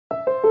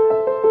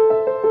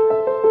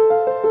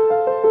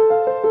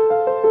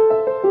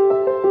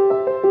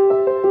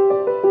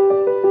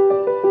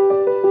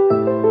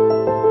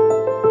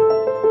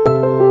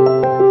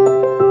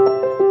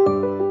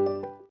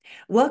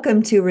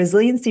Welcome to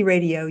Resiliency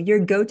Radio, your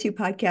go-to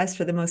podcast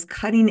for the most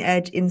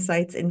cutting-edge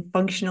insights in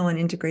functional and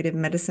integrative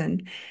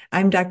medicine.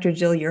 I'm Dr.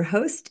 Jill, your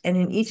host, and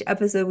in each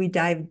episode, we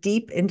dive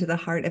deep into the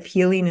heart of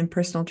healing and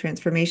personal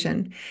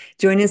transformation.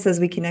 Join us as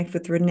we connect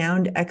with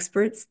renowned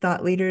experts,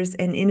 thought leaders,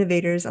 and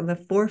innovators on the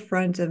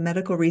forefront of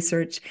medical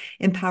research,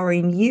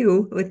 empowering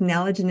you with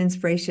knowledge and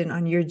inspiration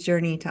on your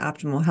journey to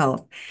optimal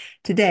health.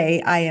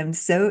 Today, I am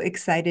so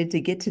excited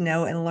to get to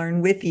know and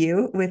learn with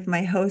you, with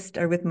my host,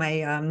 or with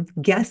my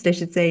guest, I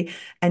should say,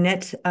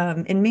 Annette.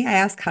 And may I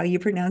ask how you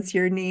pronounce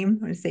your name?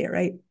 I want to say it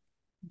right.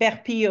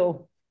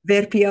 Verpillot.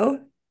 Verpillot?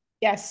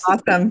 Yes.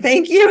 Awesome.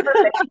 Thank you.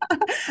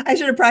 I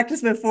should have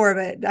practiced before,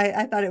 but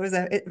I thought it was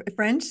a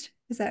French.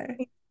 Is that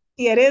right?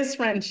 Yeah, it is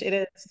French. It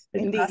is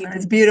It's awesome. indeed.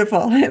 It's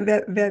beautiful. Thank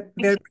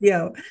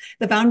Verpillot,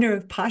 the founder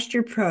of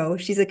Posturepro.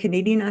 She's a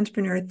Canadian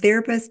entrepreneur,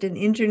 therapist, and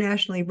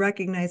internationally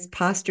recognized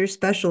posture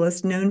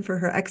specialist known for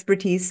her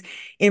expertise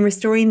in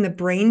restoring the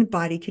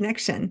brain-body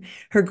connection.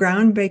 Her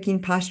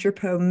groundbreaking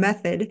Posturepro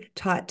Method,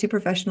 taught to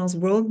professionals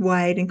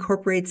worldwide,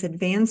 incorporates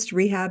advanced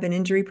rehab and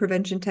injury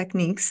prevention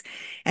techniques,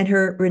 and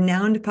her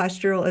renowned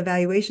postural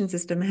evaluation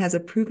system has a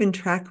proven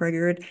track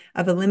record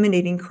of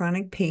eliminating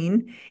chronic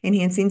pain,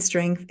 enhancing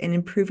strength, and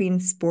improving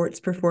sports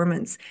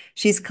performance.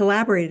 She's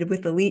collaborated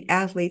with elite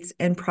athletes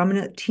and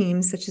prominent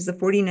teams such as the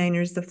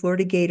 49ers, the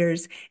Florida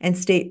Gators, and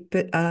state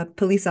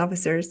police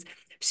officers.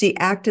 She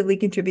actively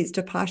contributes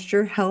to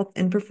posture, health,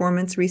 and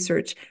performance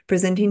research,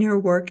 presenting her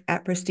work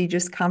at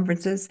prestigious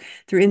conferences.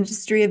 Through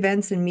industry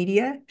events and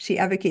media, she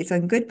advocates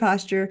on good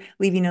posture,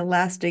 leaving a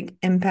lasting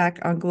impact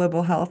on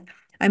global health.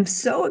 I'm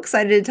so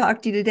excited to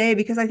talk to you today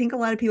because I think a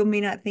lot of people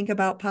may not think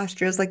about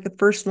posture as like the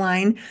first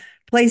line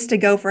place to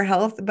go for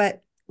health,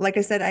 but like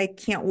I said, I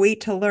can't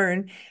wait to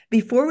learn.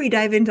 Before we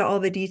dive into all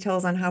the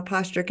details on how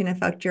posture can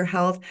affect your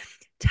health,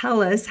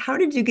 tell us, how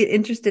did you get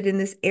interested in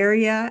this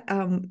area?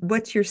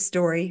 What's your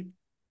story?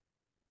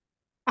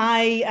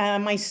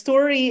 My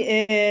story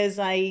is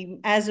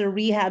as a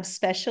rehab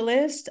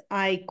specialist,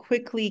 I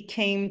quickly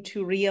came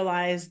to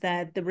realize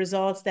that the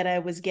results that I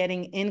was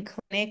getting in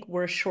clinic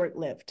were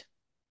short-lived.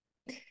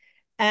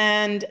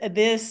 And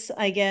this,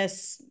 I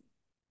guess,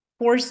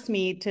 forced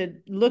me to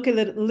look a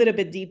little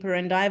bit deeper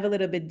and dive a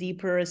little bit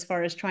deeper as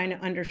far as trying to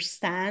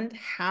understand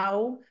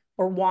how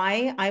or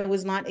why I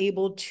was not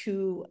able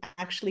to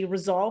actually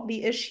resolve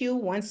the issue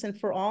once and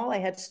for all. I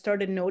had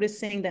started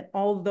noticing that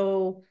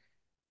although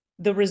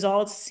the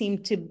results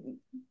seemed to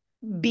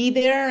be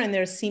there and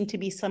there seemed to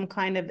be some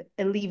kind of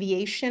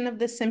alleviation of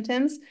the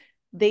symptoms,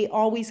 they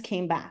always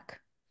came back.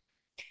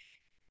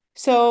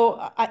 So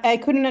I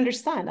couldn't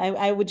understand.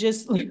 I would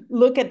just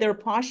look at their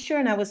posture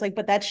and I was like,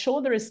 but that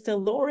shoulder is still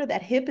lower,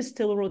 that hip is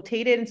still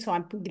rotated. And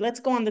so let's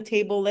go on the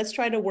table. Let's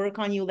try to work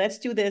on you. Let's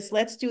do this.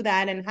 Let's do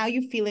that. And how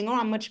you feeling? Oh,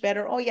 I'm much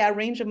better. Oh yeah,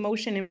 range of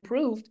motion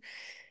improved.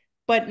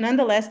 But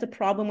nonetheless, the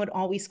problem would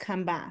always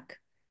come back.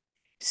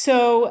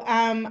 So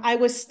I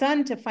was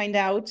stunned to find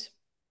out,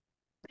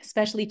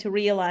 especially to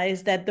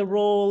realize that the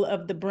role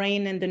of the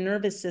brain and the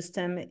nervous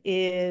system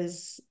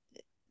is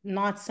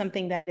not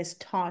something that is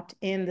taught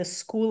in the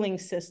schooling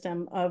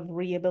system of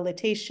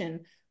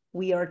rehabilitation.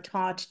 We are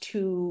taught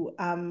to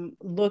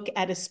look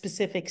at a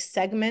specific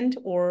segment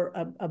or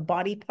a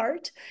body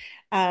part.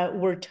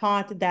 We're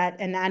taught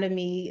that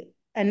anatomy,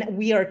 and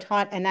we are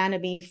taught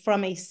anatomy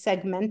from a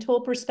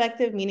segmental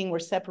perspective, meaning we're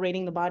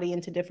separating the body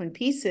into different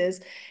pieces.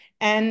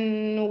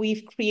 And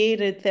we've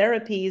created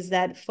therapies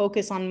that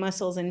focus on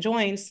muscles and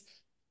joints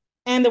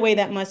and the way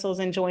that muscles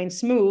and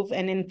joints move.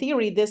 And in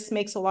theory, this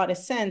makes a lot of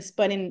sense.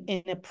 But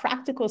in a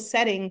practical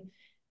setting,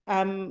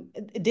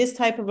 this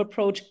type of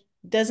approach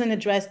doesn't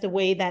address the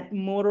way that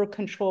motor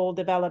control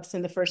develops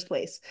in the first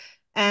place.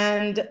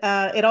 And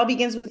it all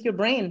begins with your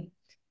brain.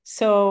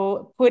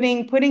 So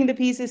putting the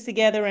pieces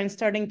together and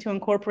starting to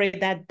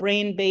incorporate that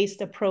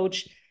brain-based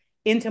approach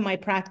into my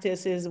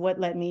practice is what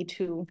led me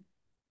to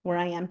where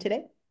I am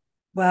today.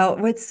 Well,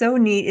 what's so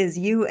neat is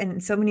you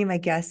and so many of my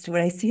guests, what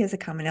I see as a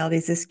commonality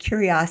is this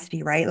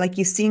curiosity, right? Like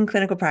you see in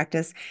clinical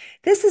practice,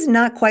 this is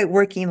not quite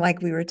working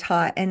like we were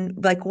taught. And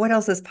like, what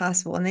else is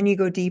possible? And then you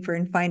go deeper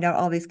and find out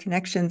all these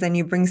connections and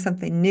you bring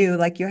something new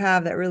like you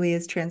have that really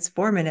is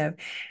transformative.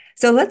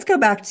 So let's go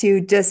back to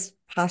just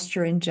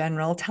posture in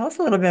general. Tell us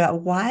a little bit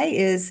about why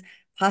is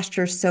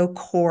posture so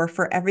core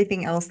for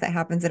everything else that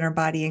happens in our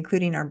body,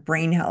 including our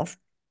brain health?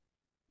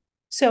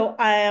 So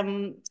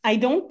I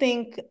don't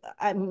think,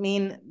 I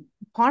mean,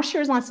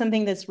 posture is not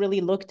something that's really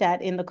looked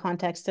at in the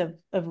context of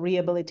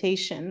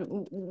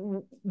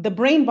rehabilitation. The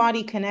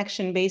brain-body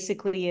connection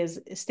basically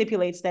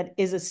stipulates that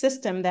is a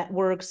system that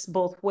works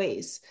both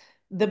ways.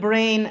 The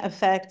brain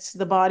affects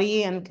the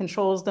body and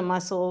controls the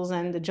muscles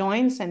and the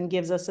joints and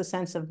gives us a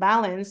sense of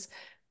balance.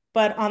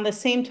 But on the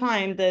same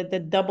time,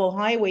 the double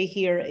highway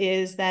here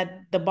is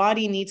that the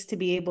body needs to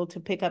be able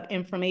to pick up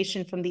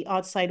information from the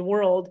outside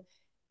world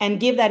and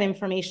give that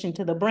information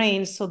to the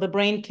brain so the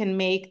brain can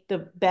make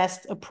the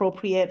best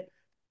appropriate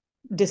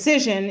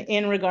decision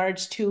in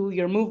regards to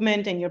your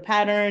movement and your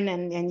pattern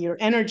and your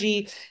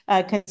energy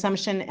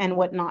consumption and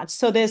whatnot.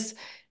 So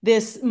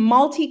this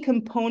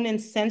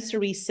multi-component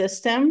sensory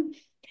system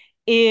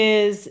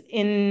is,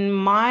 in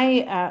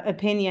my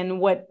opinion,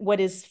 what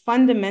is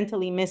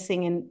fundamentally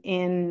missing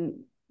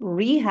in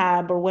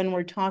rehab, or when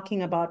we're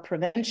talking about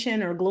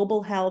prevention or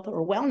global health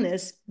or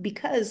wellness,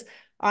 because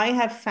I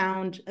have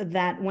found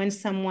that when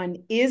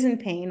someone is in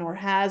pain or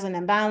has an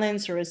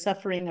imbalance or is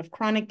suffering of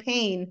chronic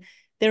pain,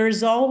 there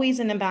is always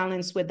an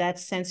imbalance with that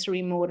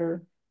sensory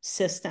motor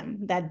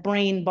system, that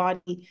brain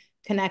body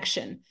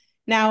connection.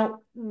 Now,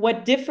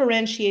 what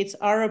differentiates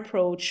our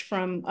approach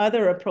from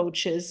other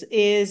approaches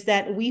is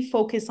that we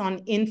focus on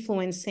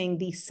influencing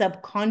the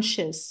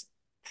subconscious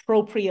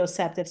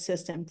proprioceptive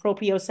system,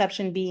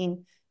 proprioception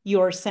being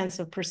your sense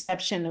of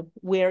perception of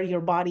where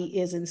your body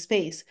is in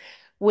space.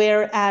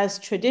 Whereas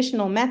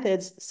traditional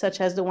methods,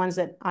 such as the ones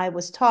that I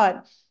was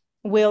taught,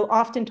 will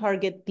often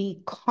target the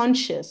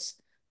conscious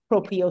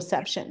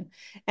proprioception.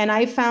 And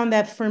I found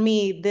that for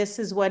me, this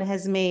is what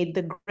has made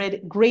the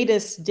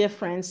greatest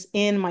difference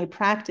in my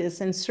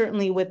practice, and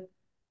certainly with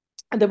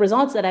the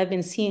results that I've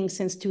been seeing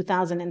since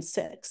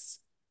 2006.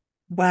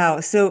 Wow.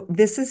 So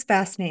this is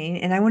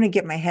fascinating. And I want to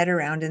get my head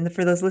around. And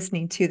for those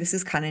listening too, this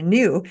is kind of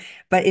new,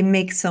 but it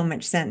makes so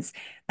much sense.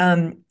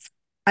 Um,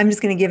 I'm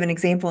just going to give an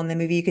example, and then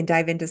maybe you can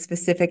dive into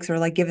specifics or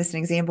like give us an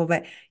example.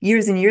 But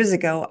years and years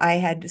ago, I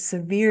had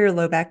severe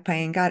low back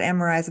pain, got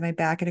MRIs on my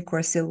back, and of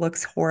course, it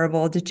looks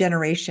horrible,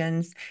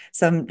 degenerations,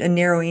 some a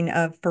narrowing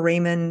of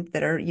foramen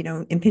that are,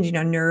 impinging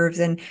on nerves.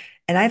 And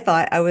I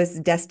thought I was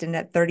destined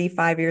at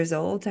 35 years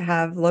old to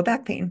have low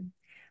back pain.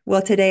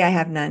 Well, today I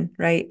have none,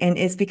 right? And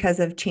it's because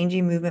of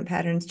changing movement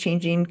patterns,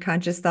 changing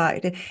conscious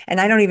thought.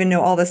 And I don't even know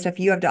all the stuff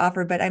you have to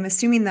offer, but I'm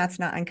assuming that's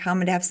not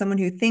uncommon to have someone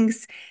who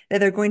thinks that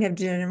they're going to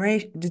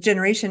have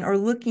degeneration or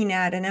looking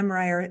at an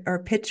MRI or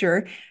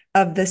picture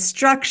of the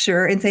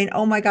structure and saying,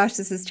 oh my gosh,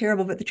 this is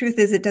terrible. But the truth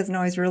is, it doesn't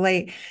always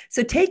relate.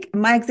 So take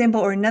my example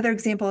or another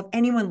example of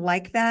anyone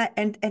like that.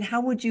 And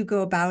how would you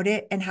go about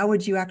it? And how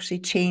would you actually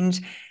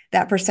change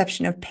that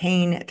perception of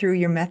pain through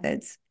your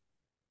methods?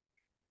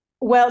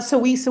 Well, so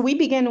we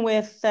begin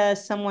with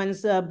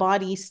someone's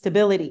body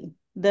stability.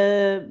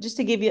 Just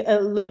to give you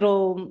a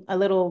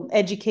little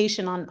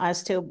education on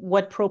as to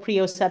what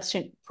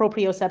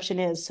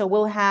proprioception is. So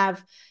we'll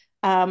have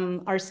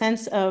our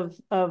sense of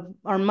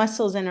our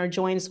muscles and our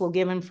joints will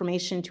give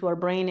information to our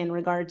brain in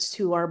regards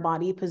to our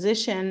body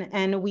position,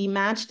 and we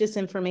match this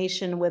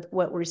information with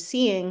what we're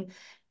seeing.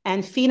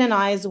 And feet and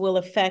eyes will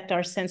affect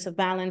our sense of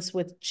balance,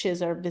 which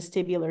is our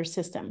vestibular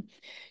system.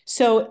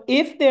 So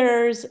if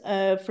there's,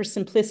 for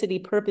simplicity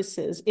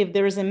purposes, if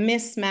there's a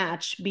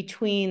mismatch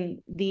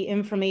between the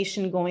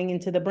information going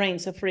into the brain.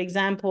 So for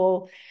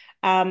example,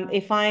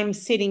 if I'm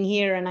sitting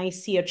here and I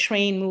see a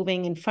train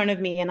moving in front of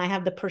me and I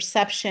have the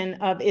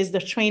perception of, is the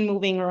train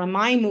moving or am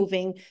I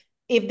moving?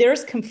 If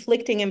there's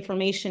conflicting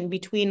information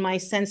between my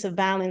sense of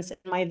balance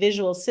and my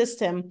visual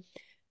system,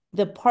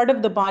 the part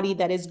of the body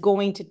that is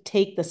going to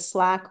take the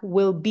slack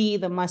will be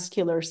the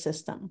muscular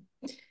system.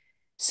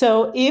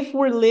 So if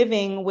we're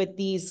living with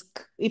these,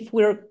 if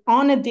we're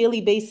on a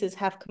daily basis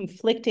have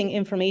conflicting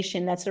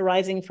information that's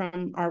arising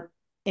from our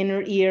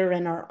inner ear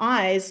and our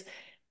eyes,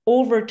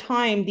 over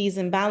time, these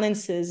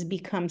imbalances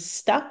become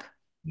stuck.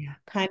 Yeah.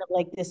 Kind of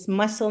like this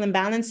muscle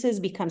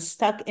imbalances become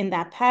stuck in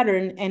that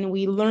pattern, and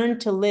we learn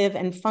to live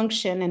and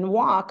function and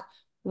walk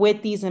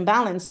with these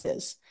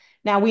imbalances.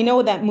 Now, we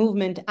know that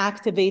movement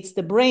activates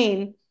the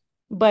brain,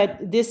 but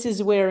this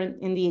is where,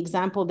 in the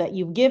example that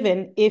you've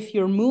given, if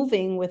you're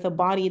moving with a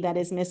body that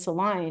is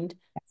misaligned,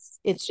 Yes.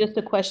 it's just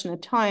a question of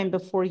time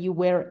before you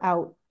wear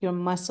out your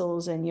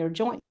muscles and your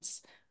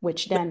joints,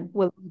 which then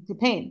will lead to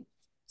pain.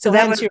 So So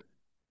that hence was, your,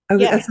 oh, I'm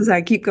yeah. so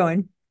sorry, keep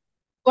going.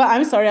 Well,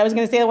 I'm sorry. I was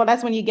going to say, well,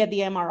 that's when you get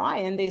the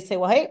MRI and they say,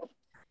 well, hey,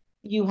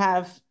 you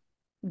have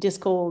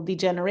discal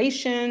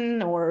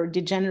degeneration or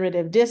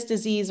degenerative disc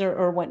disease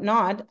or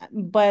whatnot.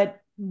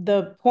 But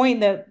the point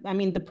that, I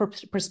mean, the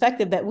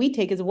perspective that we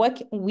take is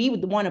what we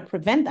would want to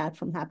prevent that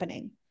from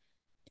happening,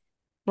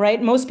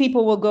 right? Most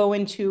people will go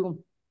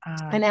into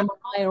an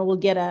MRI or will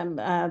get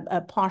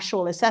a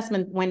postural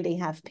assessment when they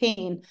have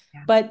pain.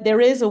 Yeah. But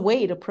there is a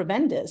way to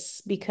prevent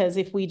this, because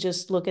if we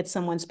just look at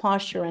someone's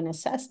posture and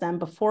assess them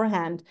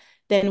beforehand,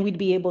 then we'd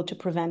be able to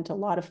prevent a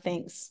lot of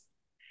things.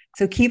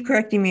 So keep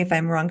correcting me if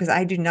I'm wrong, because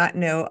I do not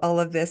know all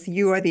of this.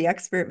 You are the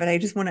expert, but I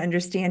just want to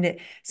understand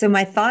it. So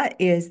my thought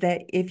is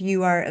that if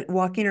you are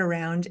walking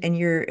around and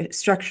you're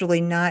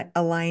structurally not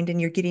aligned and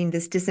you're getting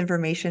this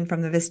disinformation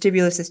from the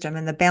vestibular system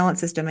and the balance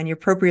system and your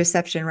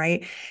proprioception,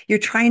 right? You're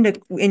trying to,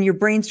 and your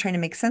brain's trying to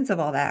make sense of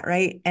all that,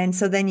 right? And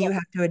so then you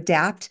have to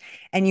adapt,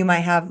 and you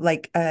might have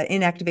like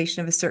inactivation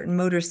of a certain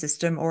motor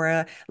system or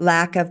a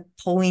lack of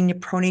pulling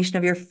pronation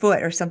of your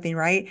foot or something,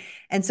 right?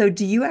 And so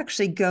do you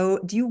actually do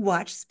you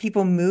watch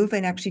people move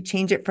and actually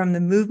change it from the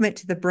movement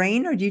to the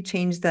brain, or do you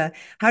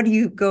how do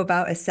you go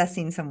about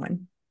assessing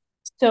someone?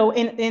 So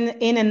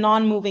in a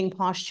non-moving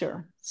posture.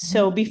 Mhm.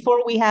 So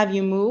before we have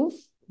you move,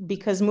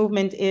 because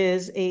movement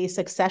is a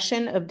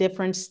succession of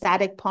different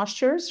static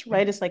postures,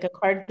 right? It's like a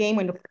card game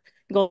when you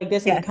go like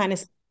this and you Yes. kind of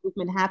see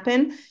movement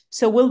happen.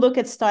 So we'll look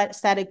at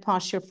static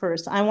posture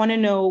first. I want to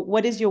know,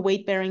 what is your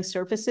weight-bearing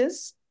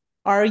surfaces?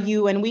 Are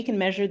you, and we can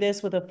measure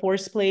this with a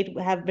force plate,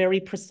 we have very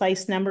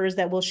precise numbers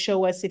that will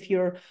show us if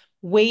your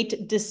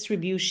weight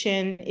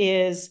distribution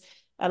is,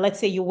 let's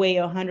say you weigh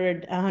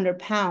 100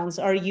 pounds.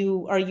 Are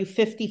you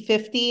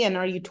 50-50 and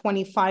are you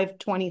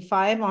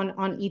 25-25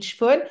 on each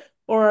foot?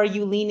 Or are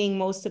you leaning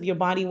most of your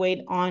body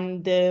weight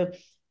on the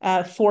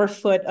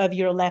forefoot of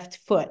your left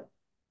foot?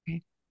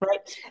 Okay. Right.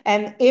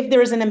 And if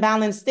there's an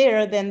imbalance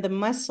there, then the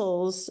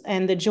muscles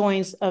and the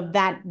joints of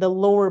the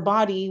lower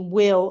body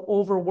will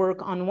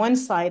overwork on one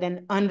side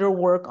and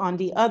underwork on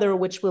the other,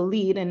 which will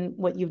lead, in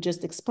what you've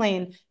just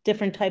explained,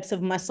 different types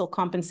of muscle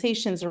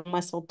compensations or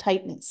muscle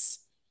tightness.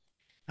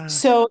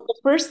 So the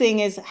first thing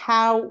is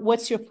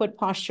what's your foot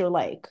posture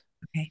like?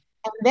 Okay.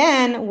 And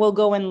then we'll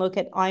go and look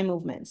at eye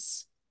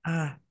movements.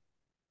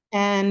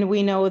 And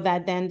we know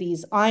that then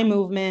these eye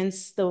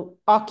movements, the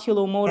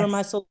oculomotor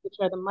muscles, which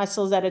are the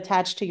muscles that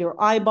attach to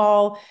your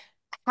eyeball,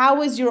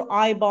 how is your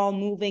eyeball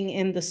moving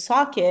in the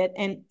socket?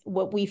 And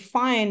what we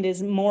find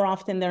is more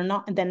often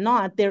than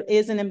not, there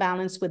is an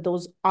imbalance with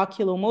those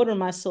oculomotor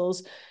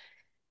muscles,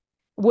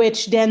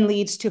 which then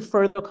leads to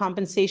further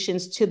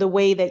compensations to the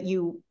way that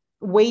you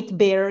weight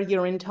bear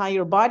your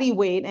entire body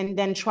weight and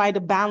then try to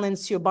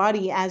balance your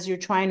body as you're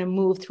trying to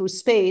move through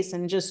space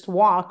and just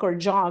walk or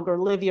jog or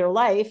live your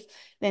life.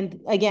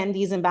 Then again,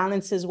 these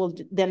imbalances will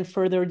then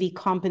further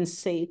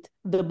decompensate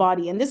the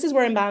body. And this is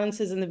where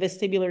imbalances in the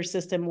vestibular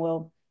system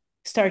will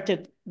start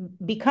to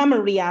become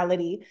a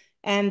reality.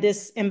 And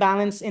this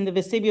imbalance in the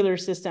vestibular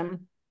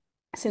system,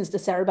 since the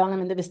cerebellum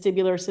and the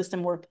vestibular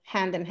system work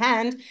hand in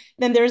hand,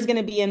 then there's going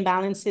to be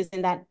imbalances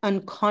in that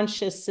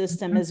unconscious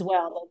system as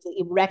well.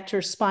 The erector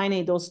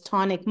spinae, those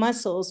tonic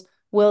muscles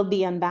will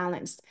be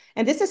unbalanced.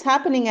 And this is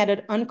happening at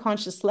an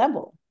unconscious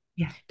level.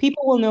 Yeah.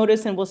 People will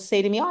notice and will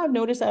say to me, I've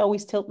noticed I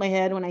always tilt my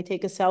head when I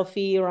take a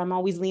selfie, or I'm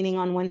always leaning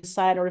on one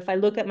side. Or if I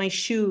look at my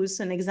shoes,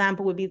 an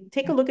example would be,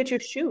 take a look at your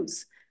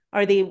shoes.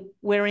 Are they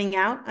wearing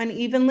out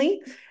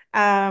unevenly?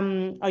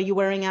 Are you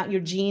wearing out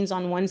your jeans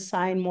on one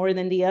side more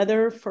than the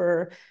other?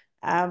 For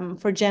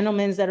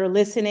gentlemen that are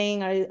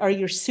listening, are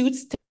your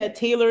suits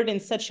tailored in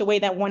such a way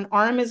that one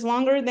arm is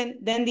longer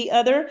than the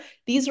other?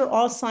 These are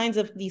all signs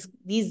of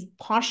these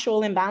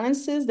postural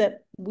imbalances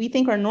that we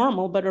think are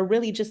normal, but are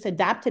really just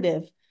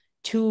adaptive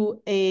to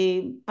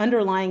a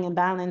underlying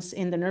imbalance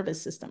in the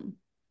nervous system.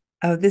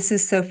 Oh, this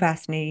is so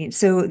fascinating.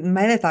 So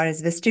my other thought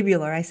is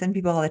vestibular. I send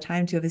people all the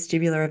time to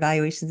vestibular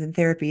evaluations and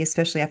therapy,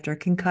 especially after a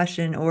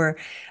concussion or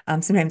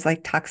sometimes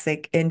like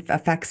toxic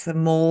effects of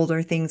mold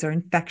or things or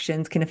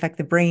infections can affect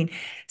the brain.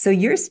 So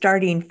you're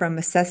starting from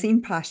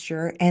assessing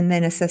posture and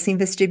then assessing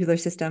vestibular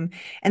system.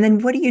 And then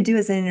what do you do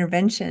as an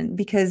intervention?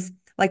 Because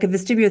like a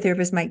vestibular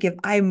therapist might give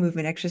eye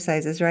movement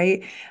exercises,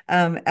 right?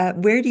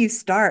 Where do you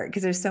start?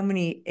 Because there's so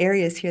many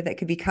areas here that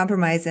could be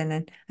compromised.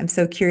 And I'm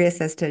so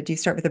curious as to, do you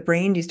start with the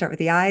brain? Do you start with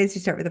the eyes? Do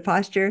you start with the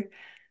posture?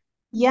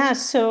 Yeah,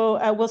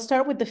 so we'll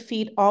start with the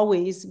feet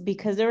always,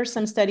 because there are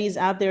some studies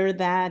out there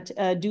that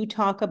do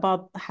talk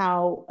about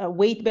how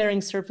weight-bearing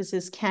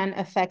surfaces can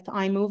affect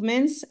eye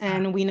movements.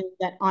 And we know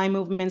that eye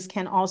movements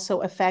can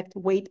also affect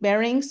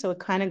weight-bearing. So it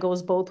kind of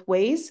goes both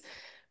ways.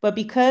 But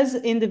because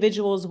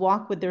individuals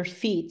walk with their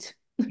feet,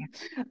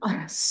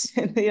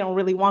 they don't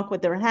really walk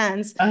with their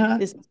hands. Uh-huh.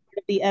 This is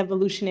the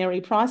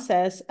evolutionary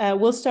process.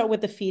 We'll start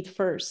with the feet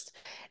first.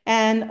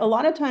 And a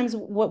lot of times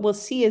what we'll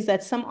see is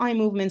that some eye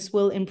movements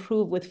will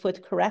improve with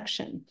foot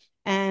correction,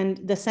 and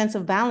the sense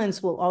of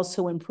balance will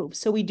also improve.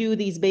 So we do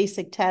these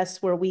basic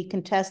tests where we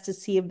can test to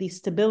see if the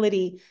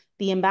stability,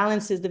 the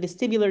imbalances, the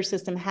vestibular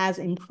system has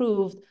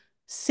improved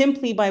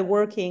simply by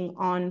working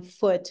on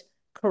foot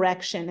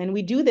correction. And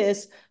we do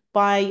this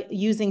by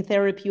using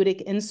therapeutic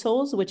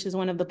insoles, which is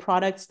one of the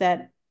products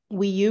that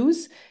we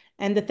use.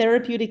 And the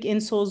therapeutic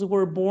insoles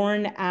were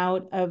born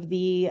out of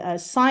the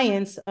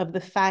science of the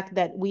fact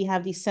that we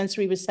have these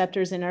sensory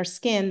receptors in our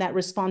skin that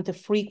respond to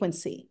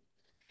frequency.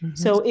 Mm-hmm.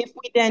 So if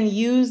we then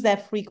use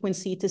that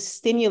frequency to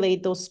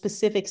stimulate those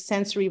specific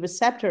sensory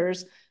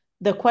receptors,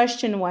 the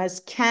question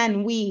was,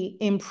 can we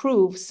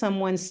improve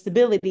someone's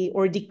stability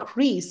or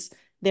decrease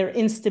their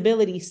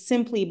instability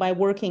simply by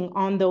working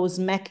on those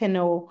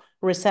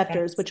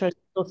mechanoreceptors, which are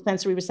those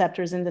sensory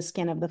receptors in the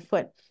skin of the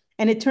foot?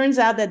 And it turns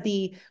out that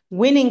the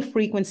winning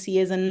frequency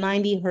is a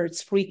 90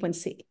 hertz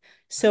frequency.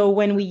 So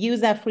when we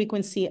use that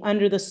frequency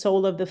under the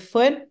sole of the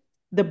foot,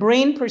 the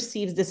brain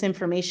perceives this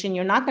information.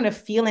 You're not going to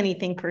feel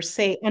anything per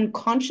se.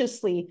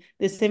 Unconsciously,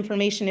 this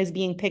information is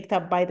being picked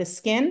up by the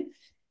skin.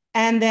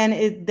 And then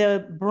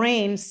the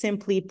brain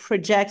simply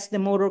projects the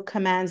motor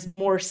commands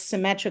more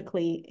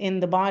symmetrically in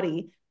the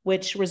body,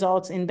 which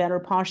results in better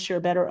posture,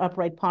 better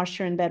upright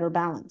posture, and better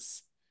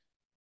balance.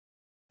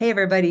 Hey,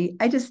 everybody.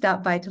 I just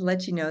stopped by to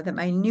let you know that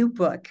my new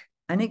book,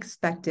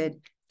 Unexpected: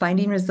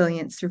 Finding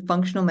Resilience Through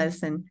Functional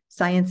Medicine,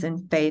 Science,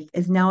 and Faith,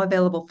 is now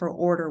available for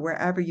order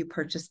wherever you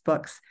purchase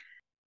books.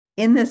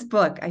 In this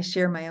book, I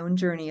share my own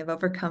journey of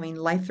overcoming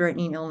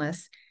life-threatening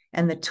illness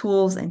and the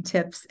tools and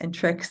tips and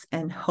tricks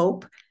and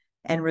hope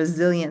and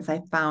resilience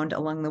I found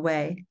along the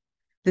way.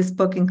 This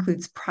book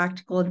includes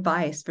practical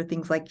advice for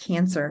things like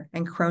cancer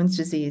and Crohn's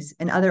disease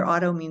and other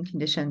autoimmune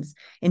conditions,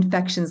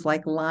 infections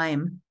like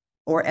Lyme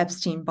or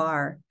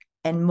Epstein-Barr,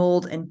 and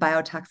mold and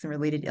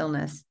biotoxin-related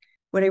illness.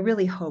 What I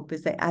really hope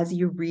is that as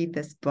you read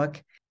this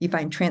book, you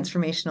find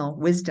transformational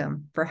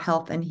wisdom for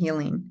health and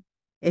healing.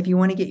 If you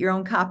want to get your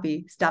own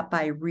copy, stop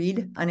by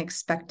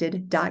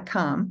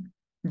readunexpected.com.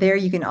 There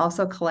you can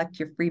also collect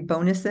your free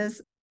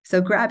bonuses. So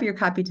grab your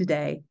copy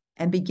today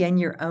and begin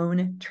your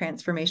own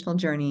transformational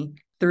journey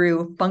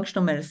through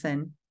functional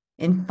medicine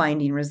in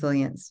finding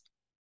resilience.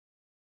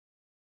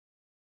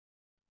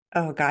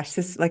 Oh gosh,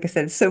 this, like I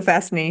said, it's so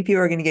fascinating.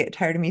 People are going to get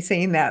tired of me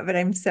saying that, but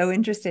I'm so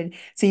interested.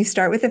 So you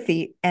start with the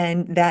feet,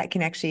 and that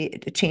can actually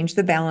change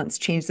the balance,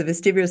 change the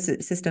vestibular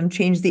system,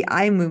 change the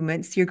eye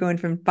movements. You're going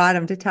from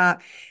bottom to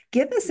top.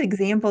 Give us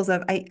examples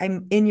of,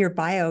 I'm in your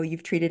bio,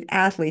 you've treated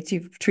athletes,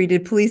 you've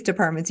treated police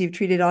departments, you've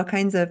treated all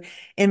kinds of,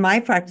 in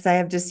my practice, I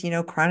have just,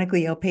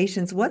 chronically ill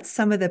patients. What's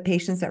some of the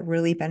patients that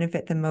really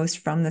benefit the most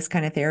from this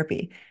kind of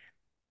therapy?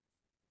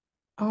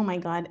 Oh my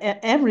God,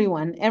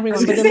 everyone. I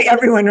was But going to say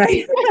everyone,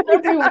 right?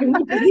 everyone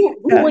who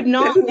Yeah, would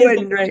not, who is the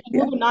wouldn't, right? question,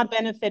 who would not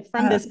benefit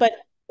from this? But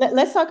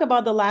let's talk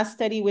about the last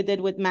study we did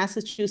with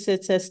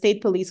Massachusetts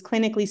State Police.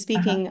 Clinically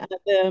speaking,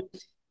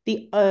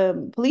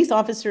 the police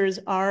officers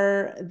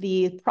are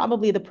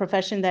probably the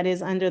profession that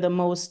is under the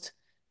most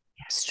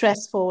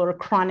stressful or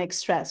chronic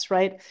stress,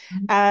 right?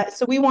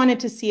 So we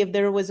wanted to see if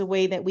there was a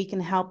way that we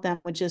can help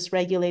them with just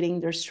regulating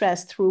their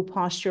stress through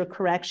posture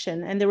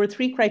correction. And there were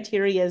 3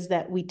 criteria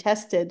that we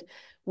tested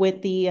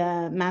with the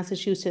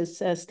Massachusetts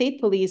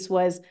State Police: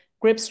 was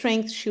grip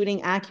strength,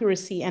 shooting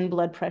accuracy, and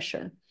blood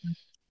pressure.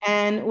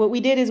 And what we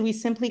did is we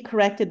simply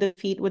corrected the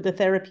feet with the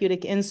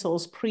therapeutic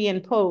insoles pre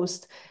and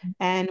post.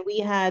 And we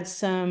had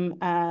some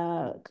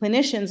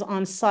clinicians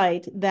on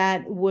site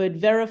that would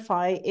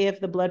verify if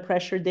the blood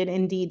pressure did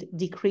indeed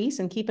decrease.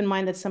 And keep in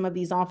mind that some of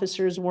these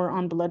officers were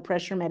on blood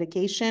pressure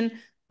medication,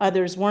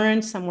 others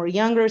weren't, some were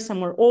younger,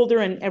 some were older,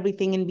 and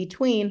everything in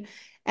between.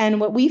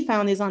 And what we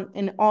found is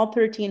in all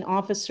 13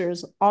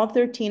 officers, all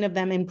 13 of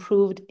them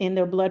improved in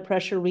their blood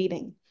pressure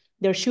reading.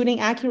 Their shooting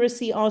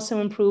accuracy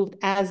also improved,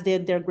 as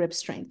did their grip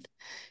strength.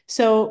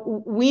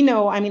 So we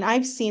know, I mean,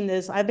 I've seen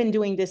this, I've been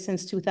doing this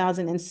since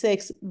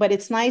 2006, but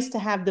it's nice to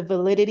have the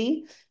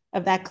validity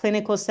of that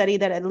clinical study,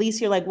 that at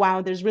least you're like,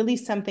 wow, there's really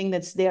something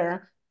that's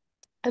there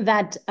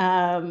that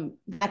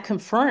that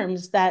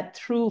confirms that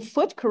through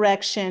foot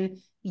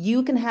correction,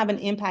 you can have an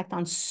impact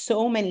on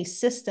so many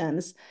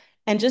systems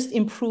and just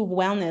improve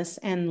wellness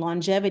and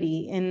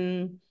longevity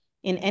in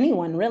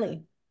anyone,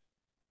 really.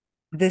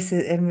 This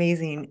is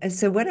amazing.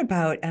 So what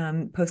about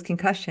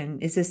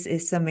post-concussion?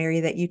 Is some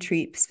area that you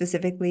treat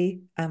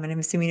specifically? And I'm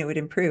assuming it would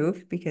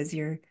improve because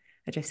you're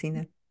addressing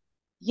that.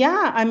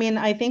 Yeah, I mean,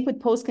 I think with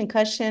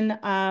post-concussion,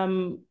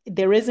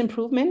 there is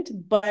improvement,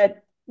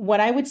 but what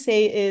I would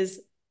say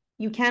is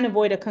you can't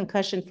avoid a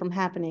concussion from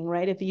happening,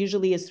 right? If it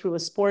usually is through a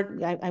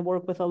sport. I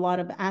work with a lot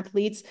of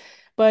athletes,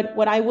 but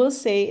what I will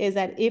say is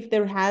that if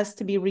there has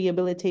to be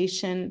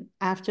rehabilitation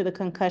after the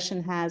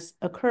concussion has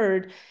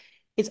occurred,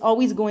 it's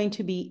always going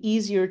to be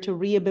easier to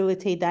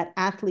rehabilitate that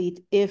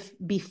athlete if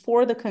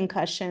before the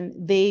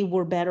concussion, they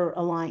were better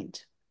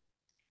aligned.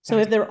 So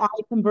if their eye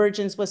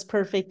convergence was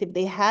perfect, if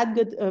they had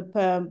good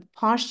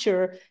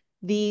posture,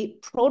 the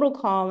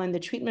protocol and the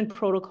treatment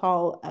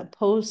protocol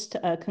post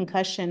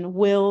concussion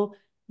will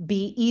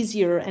be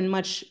easier and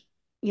much,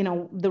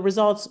 the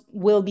results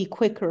will be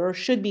quicker or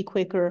should be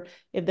quicker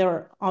if there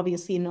are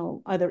obviously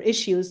no other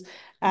issues.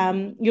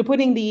 You're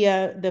putting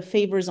the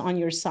favors on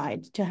your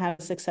side to have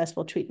a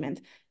successful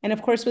treatment. And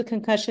of course, with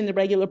concussion, the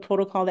regular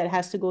protocol that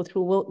has to go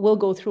through will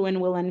go through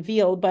and will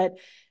unveil, but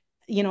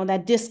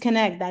that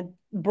disconnect, that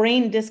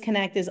brain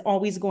disconnect is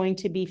always going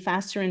to be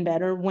faster and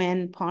better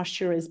when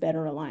posture is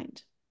better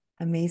aligned.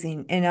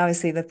 Amazing. And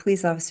obviously the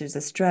police officers,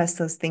 the stress,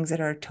 those things that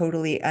are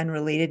totally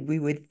unrelated, we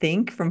would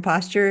think from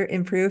posture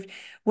improved.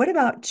 What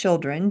about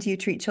children? Do you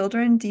treat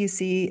children? Do you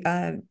see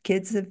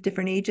kids of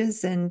different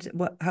ages, and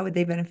how would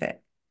they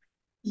benefit?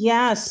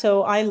 Yeah,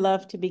 so I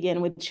love to begin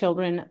with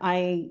children.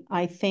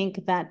 I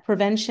think that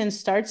prevention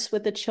starts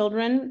with the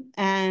children,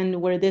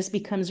 and where this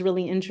becomes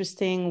really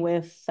interesting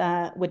with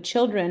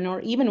children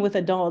or even with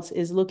adults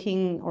is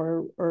looking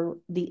or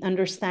the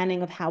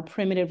understanding of how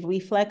primitive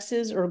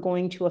reflexes are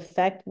going to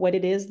affect what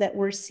it is that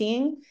we're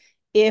seeing.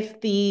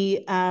 If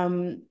the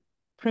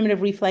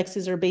primitive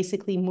reflexes are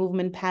basically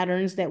movement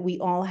patterns that we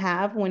all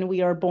have when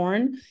we are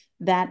born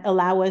that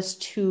allow us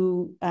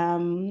to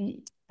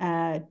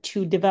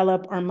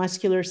develop our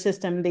muscular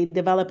system. They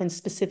develop in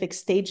specific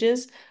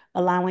stages,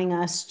 allowing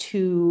us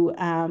to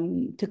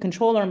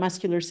control our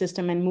muscular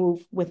system and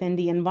move within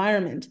the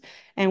environment.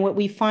 And what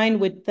we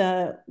find with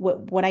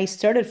what I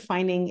started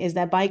finding is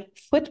that by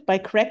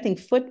correcting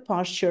foot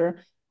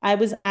posture, I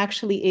was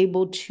actually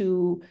able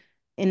to,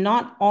 in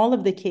not all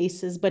of the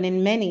cases, but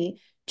in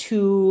many,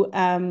 to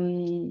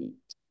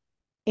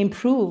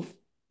improve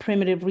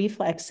primitive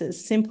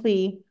reflexes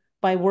simply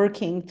by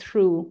working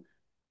through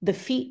the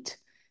feet.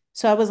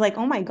 So I was like,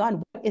 oh my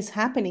God, what is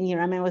happening here?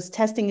 I mean, I was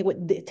testing it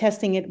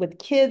with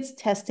kids,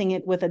 testing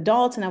it with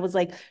adults. And I was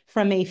like,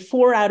 from a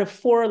 4 out of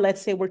 4,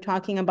 let's say we're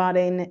talking about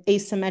an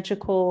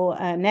asymmetrical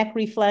neck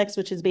reflex,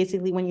 which is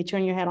basically when you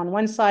turn your head on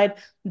one side,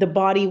 the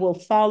body will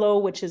follow,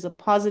 which is a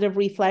positive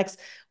reflex.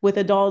 With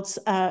adults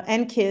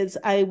and kids,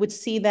 I would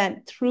see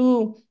that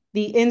through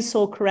the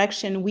insole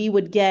correction, we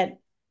would get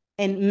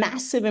a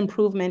massive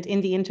improvement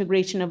in the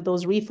integration of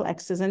those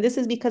reflexes. And this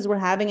is because we're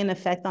having an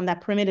effect on that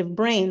primitive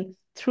brain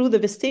through the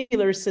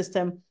vestibular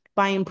system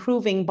by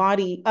improving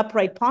body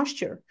upright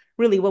posture.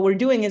 Really, what we're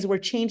doing is we're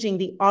changing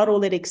the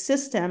autolytic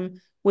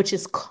system, which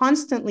is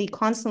constantly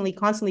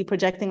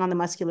projecting on the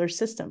muscular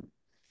system.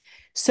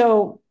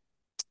 So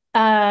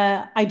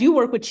I do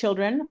work with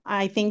children.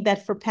 I think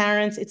that for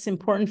parents, it's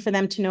important for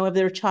them to know if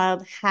their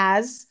child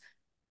has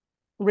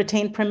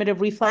retained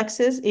primitive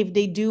reflexes. If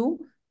they do,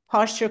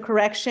 posture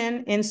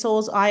correction,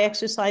 insoles, eye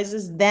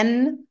exercises,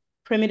 then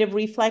primitive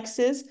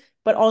reflexes,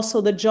 but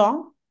also the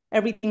jaw,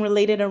 everything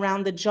related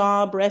around the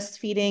jaw,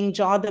 breastfeeding,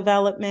 jaw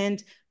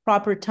development,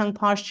 proper tongue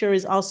posture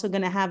is also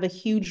going to have a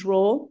huge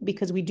role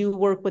because we do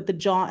work with the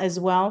jaw as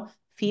well.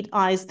 Feet,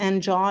 eyes,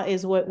 and jaw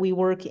is what we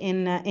work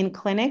in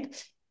clinic.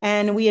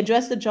 And we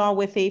address the jaw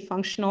with a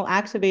functional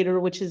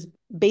activator, which is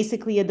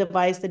basically a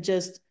device that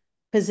just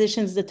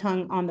positions the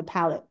tongue on the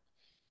palate.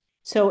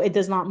 So it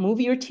does not move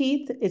your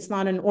teeth. It's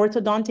not an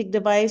orthodontic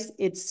device.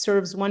 It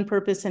serves one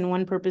purpose and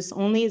one purpose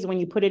only, is when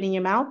you put it in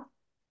your mouth,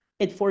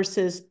 it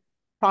forces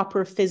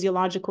proper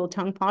physiological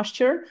tongue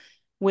posture,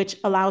 which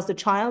allows the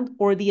child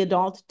or the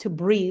adult to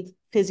breathe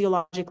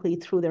physiologically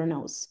through their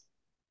nose.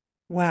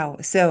 Wow.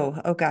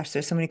 So, oh gosh,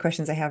 there's so many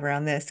questions I have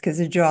around this because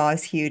the jaw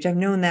is huge. I've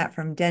known that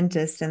from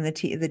dentists and the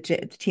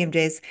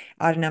TMJ's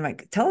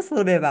autonomic. Tell us a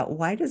little bit about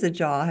why does the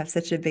jaw have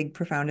such a big,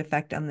 profound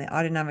effect on the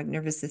autonomic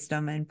nervous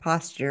system and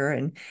posture?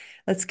 And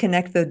let's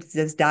connect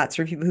those dots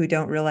for people who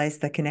don't realize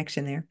the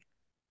connection there.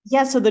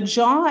 Yeah, so the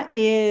jaw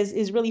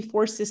is really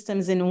 4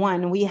 systems in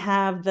one. We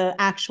have the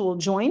actual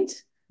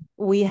joint,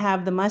 we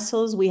have the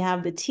muscles, we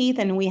have the teeth,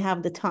 and we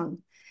have the tongue.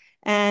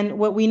 And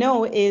what we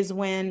know is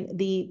when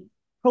the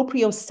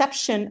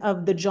proprioception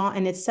of the jaw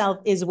in itself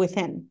is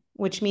within,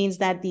 which means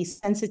that the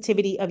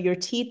sensitivity of your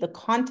teeth, the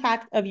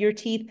contact of your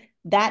teeth,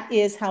 that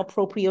is how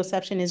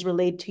proprioception is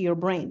relayed to your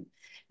brain.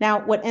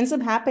 Now, what ends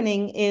up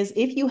happening is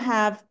if you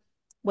have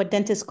what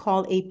dentists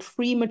call a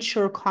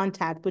premature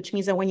contact, which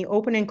means that when you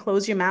open and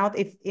close your mouth,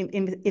 if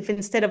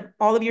instead of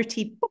all of your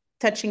teeth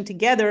touching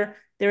together,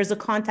 there is a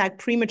contact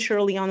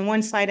prematurely on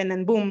one side and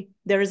then boom,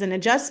 there is an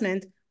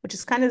adjustment, which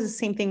is kind of the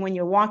same thing when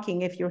you're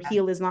walking. If your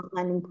heel is not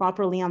landing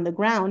properly on the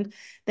ground,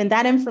 then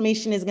that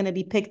information is going to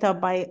be picked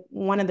up by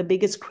one of the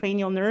biggest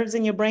cranial nerves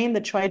in your brain,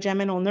 the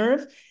trigeminal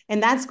nerve,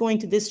 and that's going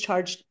to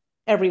discharge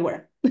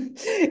everywhere.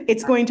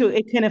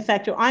 It can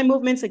affect your eye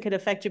movements, it could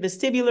affect your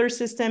vestibular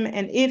system.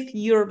 And if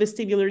your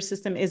vestibular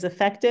system is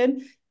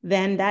affected,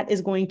 then that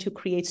is going to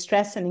create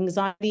stress and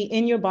anxiety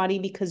in your body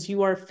because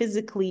you are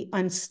physically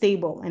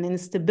unstable, and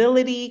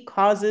instability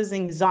causes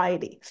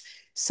anxiety.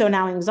 So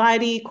now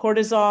anxiety,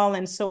 cortisol,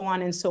 and so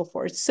on and so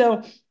forth.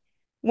 So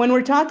when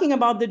we're talking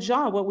about the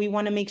jaw, what we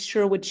want to make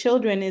sure with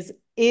children is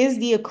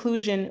the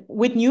occlusion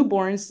with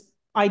newborns.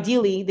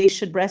 Ideally, they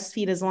should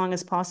breastfeed as long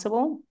as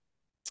possible.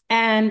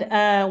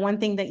 And one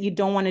thing that you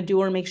don't want to do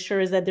or make sure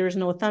is that there's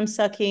no thumb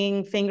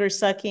sucking, finger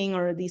sucking,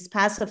 or these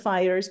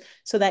pacifiers,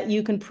 so that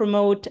you can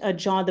promote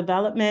jaw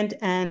development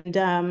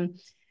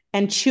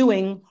and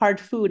chewing hard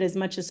food as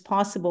much as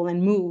possible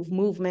and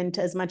movement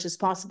as much as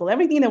possible.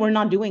 Everything that we're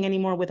not doing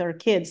anymore with our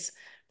kids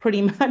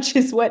pretty much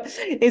is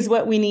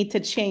what we need to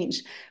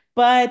change.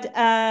 But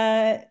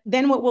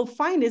then what we'll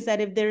find is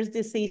that if there's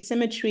this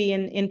asymmetry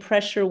in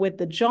pressure with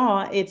the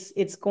jaw,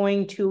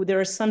 there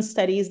are some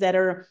studies that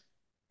are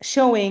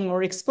showing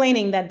or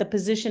explaining that the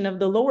position of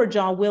the lower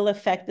jaw will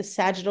affect the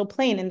sagittal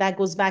plane. And that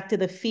goes back to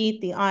the feet,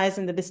 the eyes,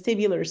 and the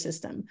vestibular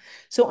system.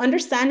 So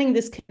understanding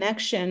this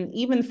connection,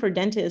 even for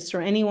dentists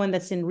or anyone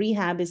that's in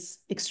rehab, is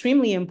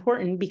extremely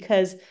important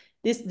because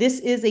this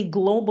is a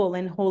global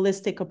and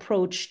holistic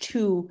approach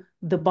to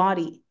the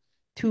body,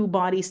 to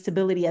body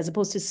stability, as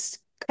opposed to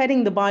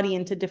cutting the body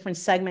into different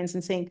segments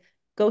and saying,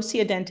 go see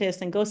a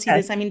dentist and go see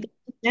this. I mean,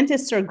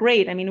 dentists are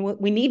great. I mean,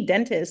 we need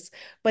dentists,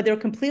 but they're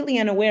completely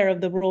unaware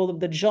of the role of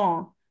the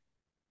jaw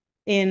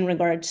in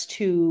regards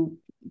to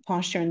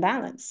posture and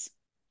balance.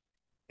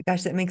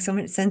 Gosh, that makes so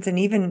much sense. And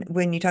even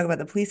when you talk about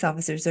the police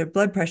officers, their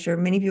blood pressure,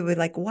 many people would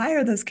like, why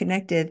are those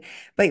connected?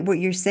 But what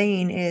you're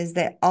saying is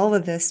that all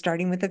of this,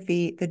 starting with the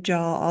feet, the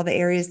jaw, all the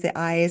areas, the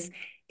eyes,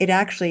 it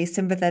actually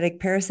sympathetic,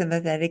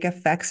 parasympathetic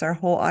affects our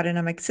whole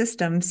autonomic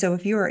system. So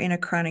if you are in a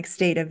chronic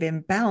state of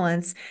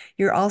imbalance,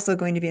 you're also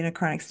going to be in a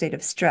chronic state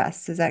of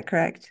stress. Is that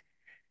correct?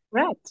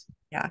 Correct.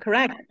 Yeah.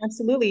 Correct.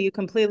 Absolutely. You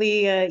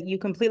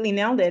completely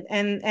nailed it.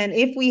 And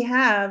if we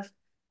have,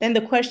 then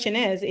the question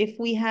is, if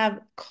we have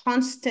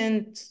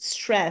constant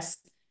stress,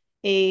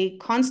 a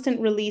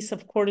constant release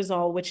of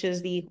cortisol, which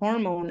is the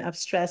hormone of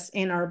stress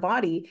in our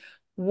body,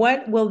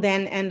 what will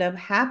then end up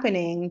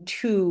happening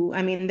to,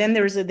 I mean, then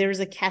there's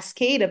a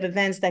cascade of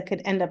events that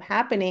could end up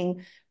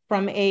happening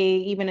from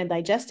even a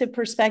digestive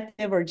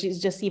perspective, or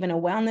just even a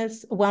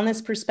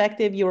wellness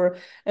perspective. Your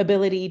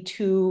ability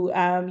to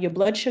your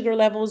blood sugar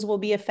levels will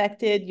be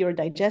affected, your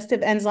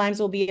digestive enzymes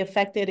will be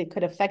affected. It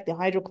could affect the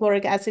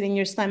hydrochloric acid in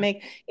your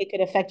stomach, it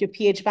could affect your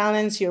pH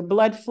balance, your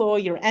blood flow,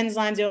 your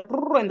enzymes,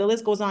 and the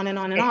list goes on and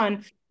on and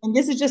on. And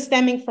this is just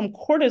stemming from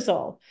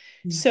cortisol.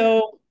 Mm.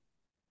 So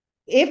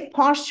if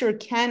posture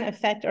can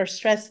affect our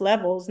stress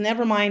levels,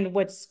 never mind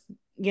what's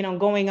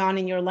going on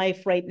in your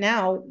life right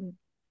now,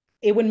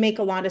 it would make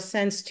a lot of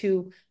sense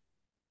to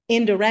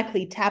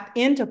indirectly tap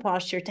into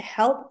posture to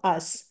help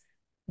us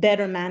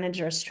better manage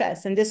our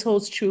stress. And this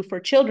holds true for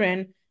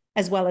children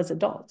as well as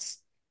adults.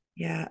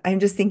 Yeah, I'm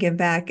just thinking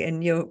back,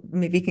 and you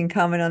maybe can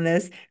comment on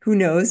this. Who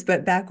knows?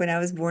 But back when I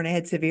was born, I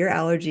had severe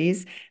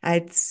allergies. I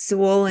had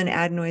swollen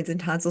adenoids and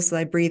tonsils, so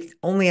I breathed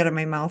only out of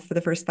my mouth for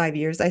the first 5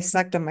 years. I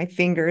sucked on my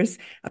fingers,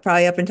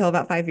 probably up until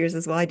about 5 years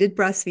as well. I did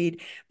breastfeed,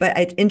 but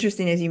it's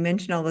interesting as you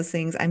mentioned all those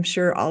things. I'm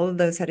sure all of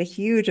those had a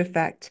huge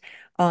effect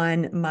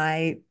on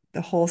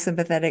the whole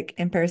sympathetic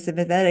and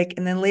parasympathetic.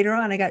 And then later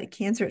on, I got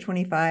cancer at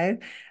 25.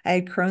 I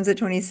had Crohn's at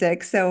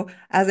 26. So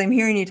as I'm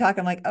hearing you talk,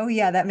 I'm like, oh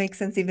yeah, that makes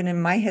sense. Even in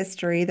my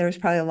history, there's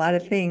probably a lot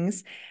of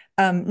things.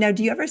 Now,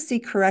 do you ever see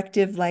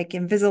corrective like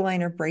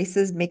Invisalign or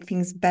braces make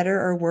things better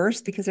or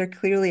worse because they're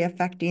clearly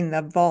affecting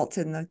the vault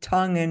and the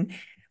tongue? And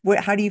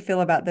how do you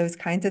feel about those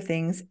kinds of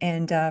things?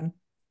 And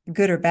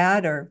good or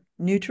bad or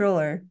neutral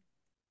or?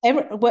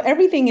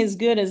 Everything is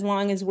good as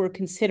long as we're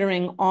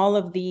considering all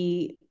of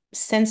the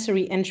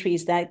sensory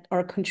entries that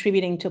are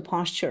contributing to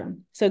posture.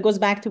 So it goes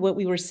back to what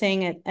we were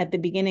saying at the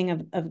beginning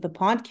of the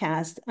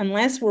podcast.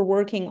 Unless we're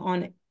working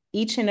on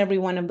each and every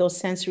one of those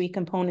sensory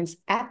components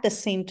at the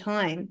same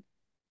time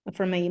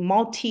from a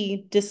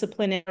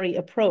multidisciplinary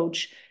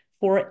approach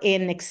for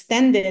an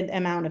extended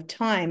amount of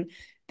time,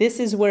 this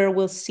is where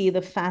we'll see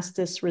the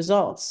fastest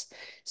results.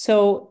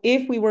 So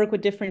if we work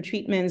with different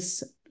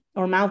treatments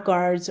or mouth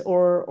guards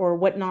or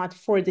whatnot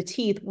for the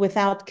teeth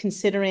without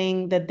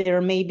considering that there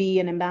may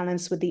be an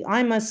imbalance with the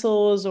eye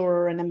muscles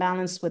or an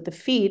imbalance with the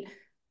feet,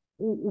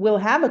 we'll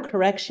have a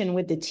correction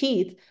with the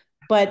teeth,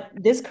 but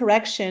this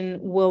correction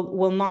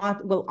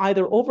will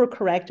either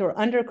overcorrect or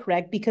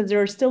undercorrect because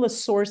there is still a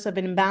source of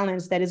an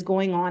imbalance that is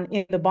going on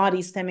in the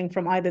body stemming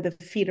from either the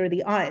feet or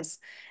the eyes.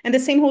 And the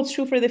same holds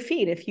true for the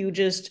feet. If you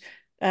just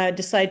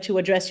decide to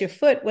address your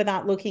foot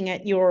without looking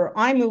at your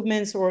eye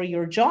movements or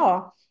your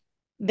jaw,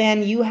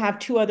 then you have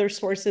two other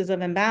sources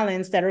of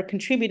imbalance that are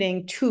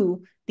contributing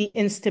to the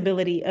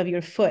instability of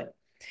your foot.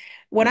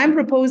 What I'm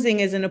proposing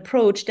is an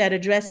approach that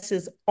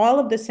addresses all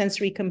of the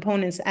sensory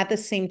components at the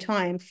same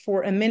time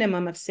for a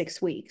minimum of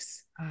 6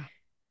 weeks.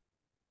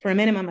 For a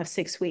minimum of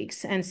 6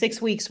 weeks. And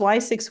 6 weeks, why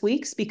 6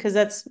 weeks? Because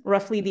that's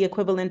roughly the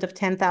equivalent of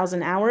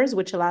 10,000 hours,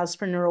 which allows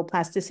for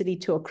neuroplasticity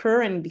to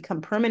occur and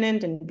become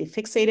permanent and be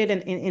fixated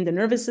in the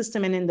nervous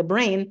system and in the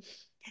brain.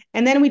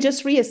 And then we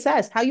just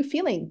reassess. How are you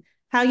feeling?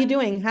 How are you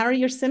doing? How are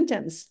your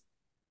symptoms?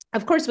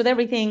 Of course, with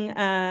everything,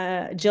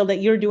 Jill, that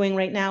you're doing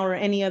right now, or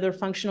any other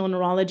functional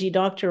neurology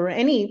doctor, or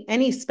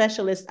any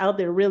specialist out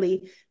there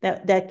really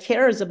that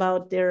cares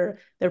about their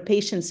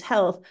patient's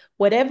health,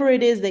 whatever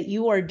it is that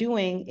you are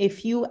doing,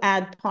 if you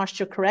add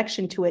posture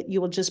correction to it, you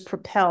will just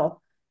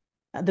propel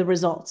the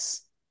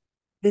results.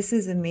 This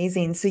is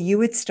amazing. So you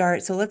would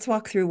start, so let's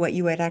walk through what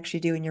you would actually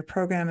do in your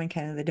program and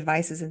kind of the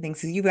devices and things,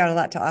 because you've got a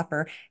lot to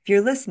offer. If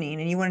you're listening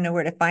and you want to know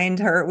where to find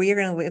her, we are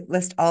going to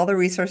list all the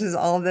resources,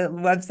 all the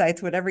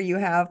websites, whatever you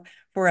have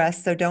for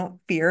us. So don't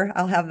fear,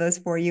 I'll have those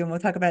for you and we'll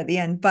talk about it at the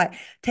end. But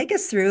take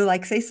us through,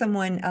 like say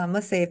someone,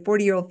 let's say a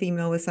 40-year-old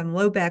female with some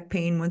low back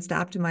pain wants to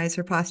optimize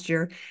her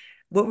posture.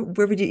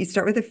 Where would you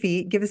start with the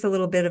feet? Give us a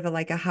little bit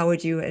of how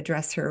would you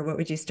address her? What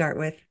would you start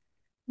with?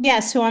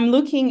 Yeah, so I'm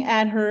looking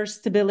at her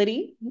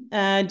stability,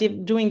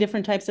 doing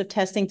different types of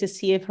testing to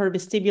see if her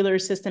vestibular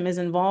system is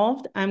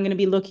involved. I'm going to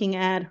be looking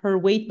at her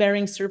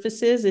weight-bearing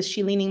surfaces. Is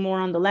she leaning more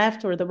on the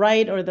left or the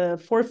right or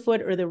the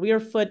forefoot or the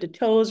rear foot, the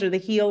toes or the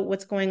heel?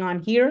 What's going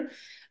on here?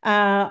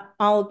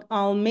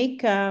 I'll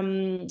make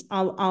I'll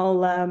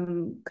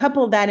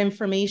couple that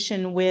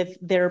information with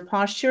their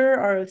posture,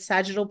 or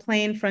sagittal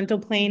plane, frontal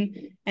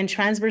plane, and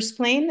transverse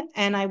plane,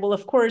 and I will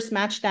of course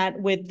match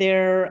that with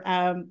their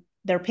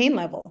pain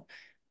level.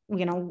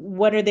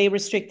 What are they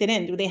restricted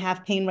in? Do they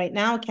have pain right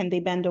now? Can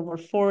they bend over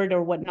forward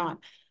or whatnot?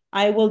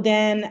 I will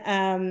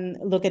then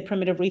look at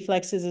primitive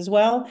reflexes as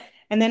well.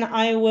 And then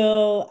I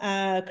will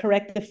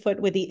correct the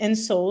foot with the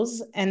insoles.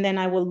 And then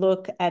I will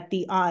look at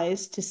the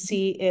eyes to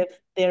see if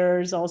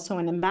there's also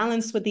an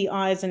imbalance with the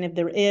eyes. And if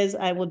there is,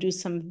 I will do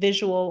some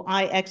visual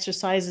eye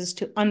exercises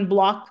to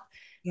unblock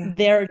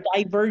their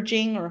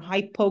diverging or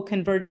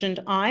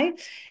hypoconvergent eye.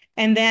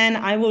 And then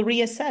I will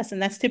reassess.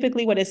 And that's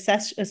typically what a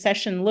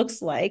session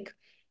looks like.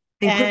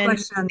 And quick And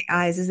question on the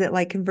eyes, is it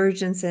like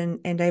convergence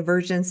and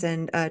divergence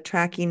and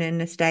tracking and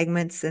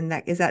nystagments and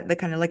that is that the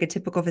kind of like a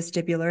typical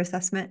vestibular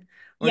assessment?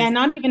 Or yeah, is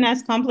not even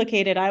as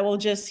complicated. I will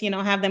just,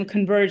 have them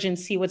converge and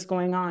see what's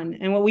going on.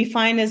 And what we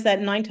find is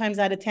that 9 times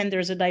out of 10,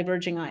 there's a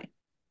diverging eye.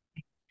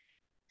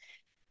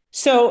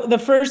 So the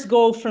first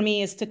goal for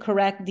me is to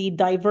correct the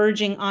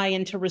diverging eye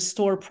and to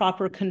restore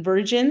proper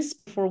convergence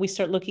before we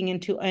start looking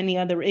into any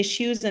other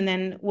issues. And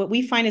then what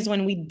we find is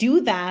when we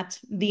do that,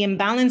 the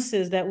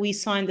imbalances that we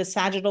saw in the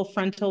sagittal,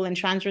 frontal, and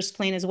transverse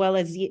plane, as well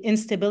as the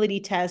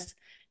instability test,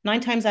 9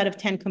 times out of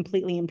 10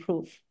 completely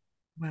improve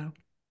wow.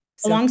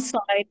 So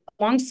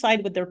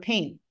alongside with their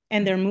pain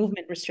and their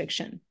movement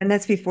restriction. and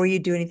that's before you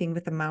do anything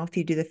with the mouth,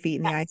 you do the feet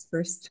and the eyes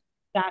first.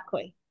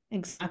 Exactly.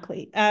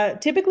 Exactly.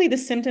 Typically, the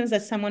symptoms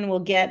that someone will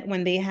get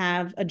when they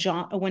have a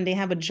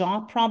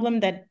jaw problem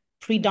that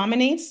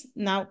predominates.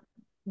 Now,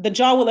 the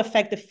jaw will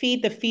affect the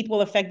feet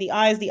will affect the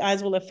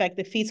eyes will affect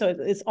the feet. So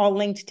it's all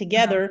linked Uh-huh.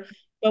 together.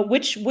 But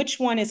which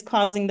one is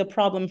causing the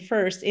problem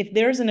first? If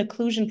there's an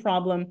occlusion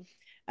problem,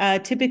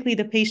 typically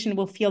the patient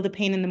will feel the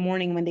pain in the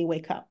morning when they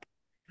wake up.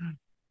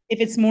 If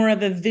it's more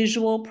of a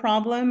visual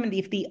problem, and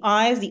if the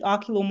eyes, the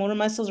oculomotor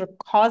muscles are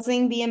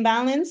causing the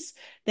imbalance,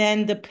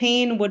 then the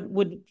pain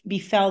would be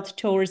felt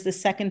towards the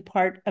second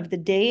part of the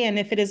day. And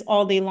if it is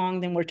all day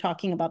long, then we're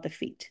talking about the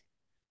feet.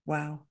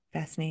 Wow,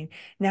 fascinating.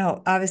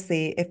 Now,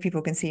 obviously, if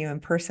people can see you in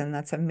person,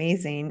 that's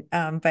amazing.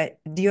 But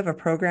do you have a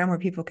program where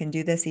people can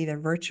do this either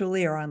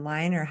virtually or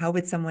online? Or how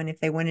would someone, if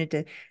they wanted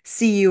to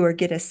see you or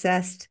get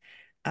assessed,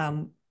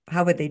 how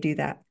would they do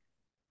that?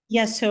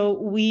 Yeah, so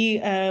we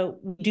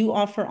do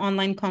offer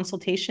online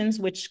consultations,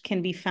 which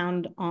can be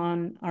found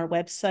on our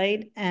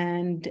website.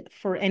 And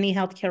for any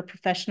healthcare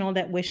professional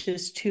that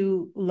wishes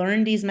to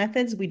learn these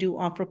methods, we do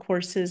offer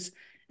courses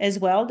as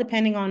well,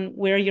 depending on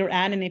where you're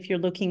at and if you're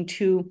looking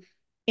to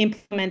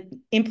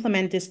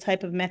implement this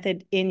type of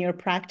method in your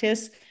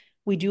practice.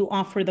 We do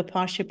offer the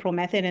Posturepro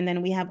method, and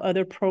then we have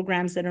other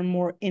programs that are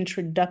more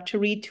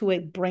introductory to a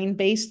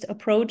brain-based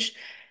approach.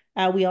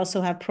 We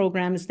also have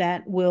programs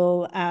that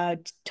will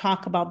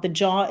talk about the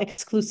jaw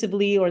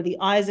exclusively or the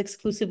eyes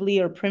exclusively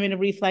or primitive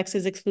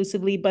reflexes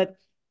exclusively. But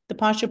the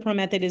Posturepro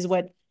method is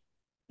what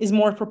is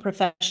more for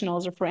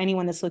professionals or for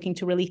anyone that's looking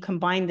to really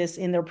combine this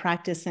in their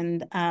practice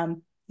and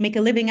make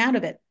a living out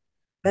of it.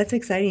 That's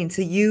exciting.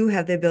 So you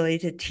have the ability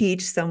to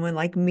teach someone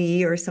like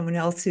me or someone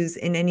else who's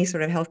in any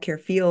sort of healthcare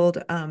field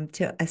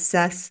to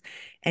assess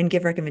and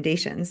give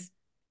recommendations.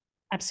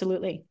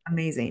 Absolutely.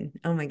 Amazing.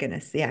 Oh my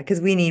goodness. Yeah,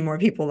 because we need more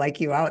people like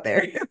you out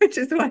there, which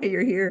is why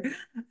you're here.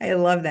 I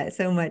love that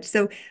so much.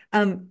 So,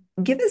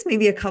 give us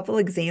maybe a couple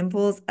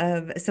examples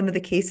of some of the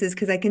cases,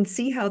 because I can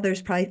see how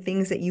there's probably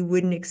things that you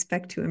wouldn't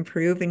expect to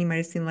improve, and you might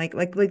have seen like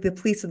the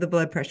police of the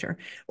blood pressure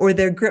or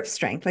their grip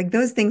strength, like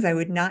those things I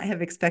would not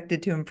have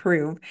expected to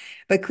improve.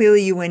 But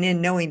clearly, you went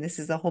in knowing this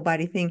is a whole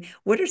body thing.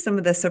 What are some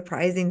of the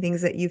surprising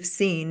things that you've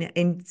seen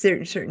in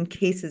certain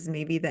cases,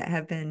 maybe that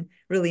have been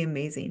really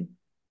amazing?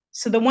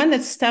 So the one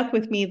that stuck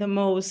with me the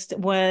most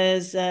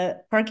was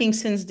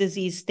Parkinson's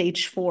disease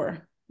stage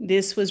 4.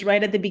 This was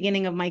right at the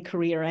beginning of my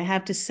career. I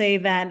have to say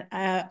that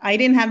I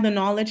didn't have the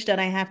knowledge that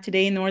I have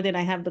today, nor did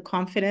I have the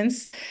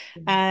confidence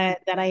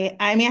that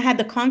I mean, I had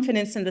the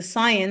confidence in the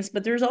science,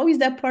 but there's always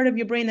that part of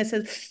your brain that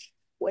says,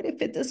 what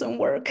if it doesn't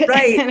work?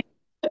 Right.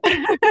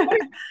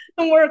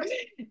 Work.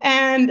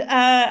 And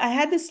I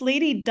had this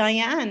lady,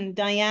 Diane.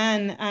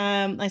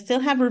 I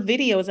still have her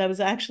videos. I was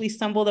actually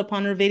stumbled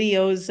upon her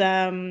videos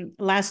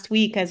last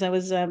week as I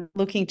was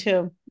looking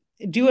to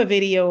do a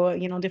video,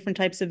 different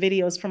types of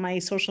videos for my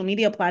social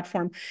media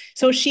platform.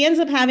 So she ends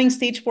up having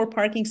stage 4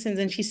 Parkinson's,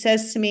 and she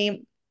says to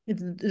me,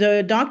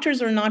 the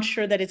doctors are not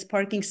sure that it's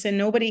Parkinson.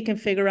 Nobody can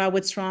figure out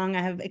what's wrong.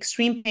 I have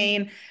extreme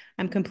pain.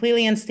 I'm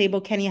completely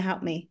unstable. Can you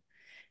help me?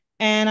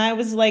 And I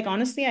was like,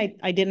 honestly,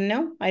 I didn't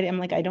know. I'm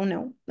like, I don't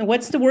know.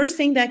 What's the worst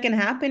thing that can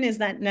happen is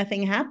that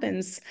nothing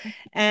happens.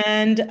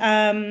 And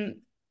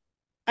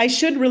I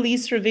should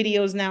release her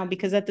videos now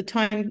because at the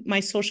time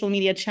my social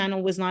media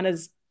channel was not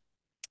as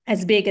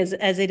big as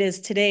it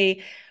is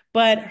today.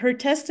 But her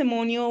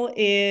testimonial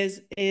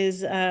is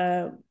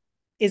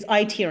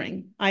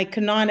eye-tearing.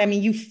 I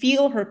mean, you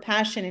feel her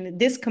passion, and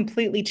this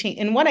completely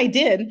changed. And what I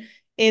did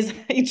is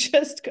I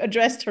just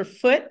addressed her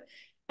foot.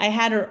 I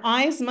had her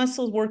eyes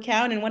muscles work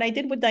out. And what I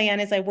did with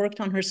Diane is I worked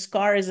on her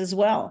scars as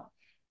well.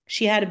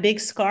 She had a big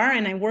scar,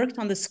 and I worked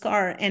on the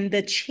scar, and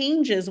the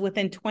changes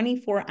within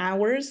 24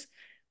 hours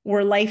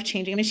were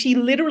life-changing. I mean, she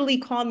literally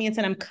called me and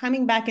said, I'm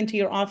coming back into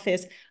your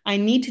office. I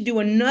need to do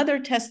another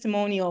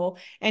testimonial.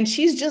 And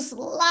she's just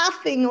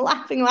laughing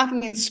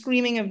and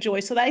screaming of joy.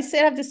 So I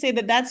have to say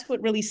that that's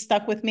what really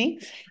stuck with me.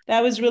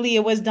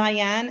 It was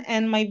Diane.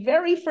 And my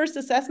very first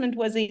assessment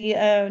was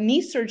a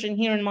knee surgeon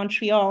here in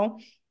Montreal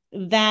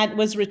that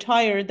was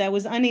retired, that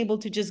was unable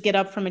to just get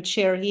up from a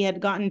chair. He had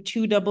gotten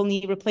 2 double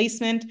knee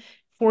replacement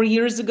 4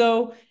 years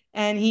ago.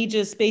 And he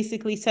just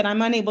basically said,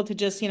 I'm unable to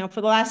just,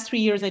 for the last 3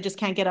 years, I just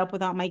can't get up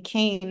without my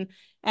cane.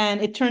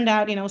 And it turned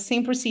out,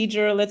 same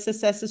procedure. Let's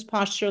assess his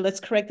posture. Let's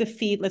correct the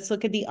feet. Let's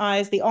look at the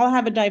eyes. They all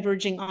have a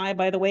diverging eye,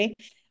 by the way.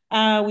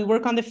 We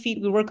work on the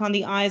feet, we work on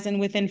the eyes, and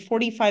within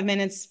 45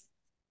 minutes,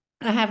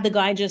 I have the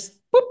guy just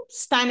boop,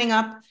 standing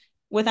up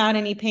without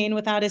any pain,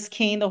 without his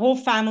cane. The whole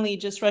family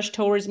just rushed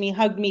towards me,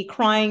 hugged me,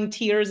 crying,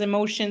 tears,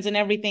 emotions, and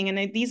everything.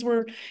 And these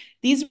were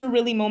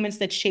really moments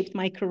that shaped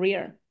my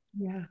career.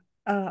 Yeah.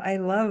 Oh, I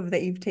love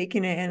that you've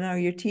taken it and now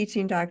you're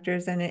teaching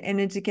doctors and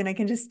it's again, I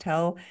can just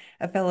tell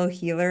a fellow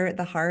healer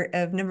the heart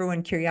of number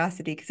one,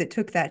 curiosity, because it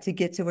took that to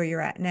get to where you're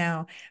at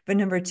now. But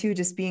number two,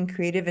 just being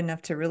creative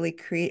enough to really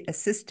create a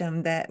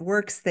system that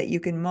works, that you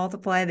can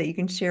multiply, that you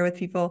can share with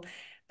people.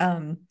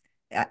 Um,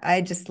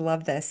 I just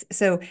love this.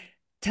 So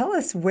tell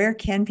us, where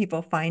can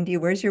people find you?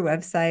 Where's your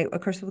website?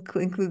 Of course, we'll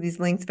include these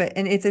links, but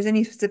and if there's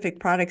any specific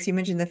products, you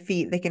mentioned the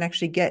feet, they can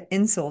actually get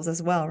insoles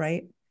as well,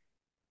 right?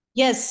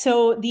 Yes,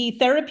 so the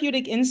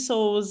therapeutic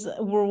insoles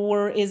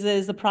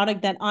is the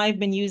product that I've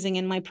been using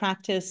in my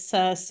practice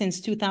since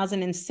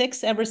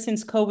 2006. Ever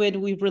since COVID,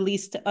 we've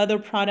released other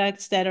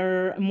products that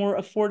are more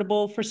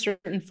affordable for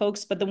certain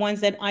folks, but the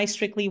ones that I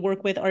strictly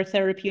work with are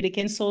therapeutic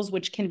insoles,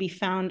 which can be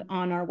found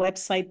on our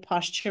website,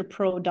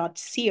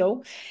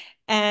 posturepro.co.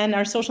 And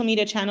our social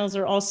media channels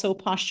are also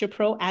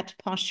Posturepro at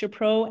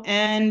Posturepro.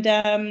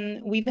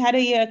 And we've had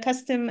a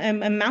custom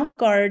a mouth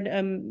guard,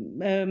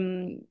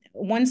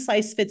 one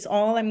size fits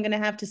all, I'm going to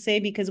have to say,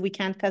 because we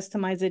can't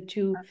customize it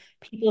to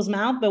people's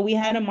mouth. But we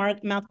had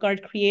a mouth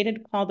guard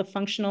created called the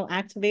Functional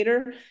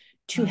Activator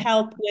to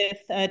help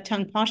with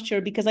tongue posture,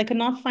 because I could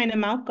not find a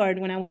mouth guard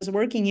when I was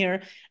working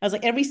here. I was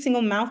like, every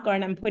single mouth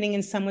guard I'm putting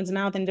in someone's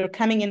mouth, and they're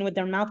coming in with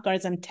their mouth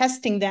guards, I'm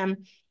testing them,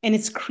 and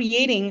it's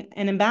creating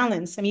an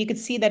imbalance. I mean, you could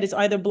see that it's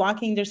either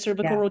blocking their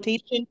cervical Yeah.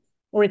 rotation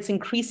or it's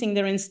increasing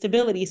their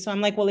instability. So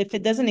I'm like, well, if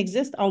it doesn't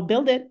exist, I'll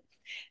build it.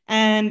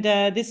 And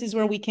this is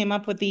where we came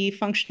up with the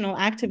functional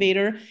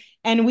activator.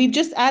 And we've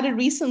just added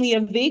recently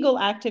a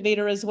vagal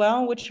activator as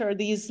well, which are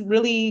these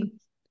really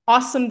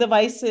awesome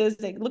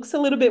devices. It looks a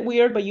little bit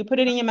weird, but you put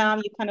it in your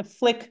mouth, you kind of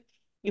flick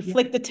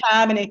the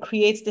tab, and it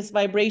creates this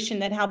vibration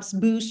that helps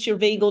boost your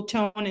vagal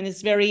tone, and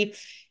it's very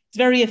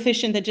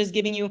efficient at just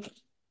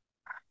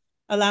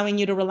allowing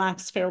you to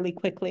relax fairly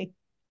quickly.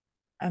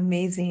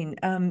 Amazing.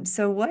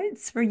 So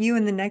what's for you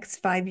in the next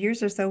 5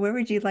 years or so? Where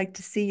would you like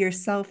to see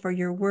yourself or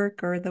your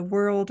work or the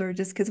world, or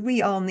just because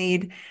we all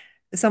need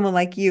someone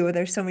like you?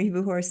 There's so many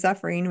people who are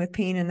suffering with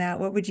pain and that.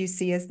 What would you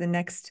see as the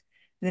next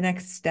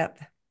step?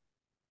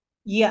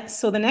 Yeah,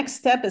 so the next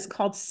step is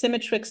called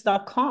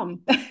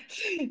symmetrix.com. I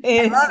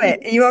It's love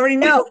it. You already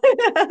know.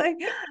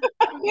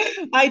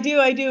 I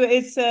do.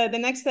 It's the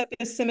next step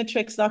is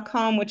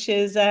symmetrix.com, which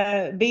is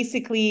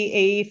basically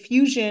a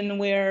fusion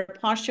where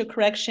posture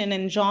correction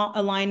and jaw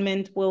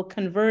alignment will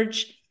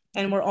converge.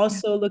 And we're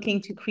also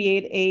looking to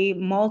create a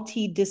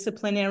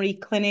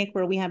multidisciplinary clinic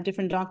where we have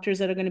different doctors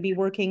that are going to be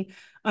working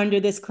under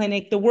this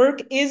clinic. The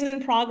work is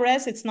in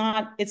progress. It's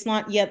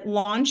not yet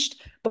launched,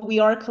 but we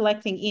are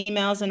collecting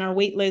emails, and our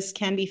wait list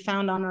can be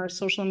found on our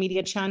social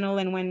media channel.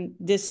 And when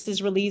this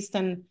is released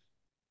and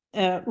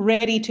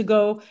ready to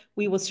go,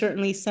 we will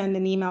certainly send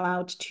an email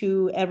out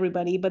to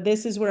everybody. But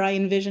this is where I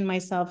envision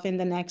myself in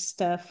the next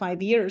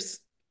 5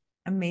 years.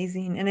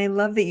 Amazing. And I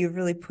love that you've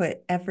really put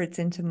efforts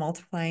into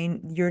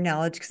multiplying your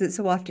knowledge, because it's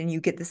so often you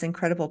get this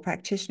incredible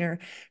practitioner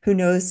who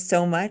knows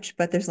so much,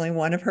 but there's only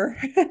one of her.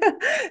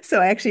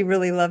 So I actually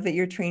really love that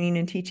you're training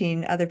and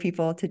teaching other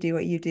people to do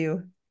what you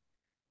do.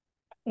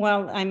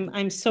 Well,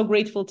 I'm so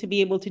grateful to be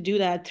able to do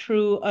that.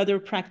 Through other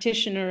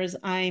practitioners,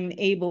 I'm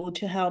able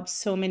to help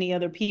so many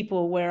other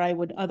people where I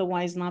would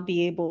otherwise not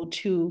be able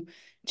to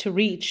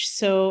reach.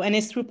 So, and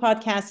it's through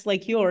podcasts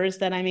like yours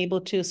that I'm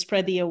able to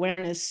spread the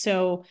awareness.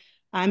 So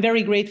I'm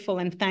very grateful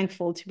and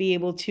thankful to be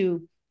able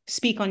to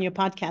speak on your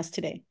podcast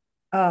today.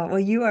 Oh, well,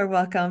 you are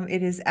welcome.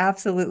 It is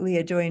absolutely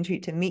a joy and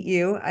treat to meet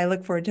you. I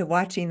look forward to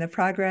watching the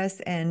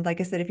progress. And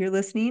like I said, if you're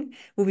listening,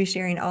 we'll be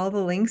sharing all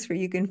the links where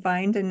you can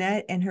find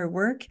Annette and her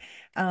work.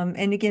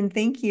 And again,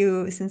 thank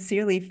you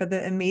sincerely for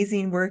the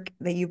amazing work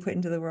that you put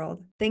into the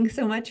world. Thanks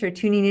so much for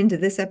tuning into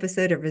this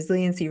episode of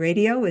Resiliency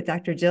Radio with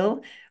Dr.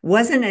 Jill.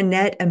 Wasn't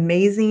Annette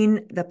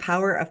amazing? The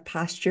power of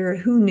posture.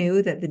 Who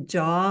knew that the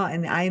jaw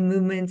and the eye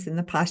movements and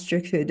the posture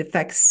could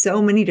affect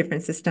so many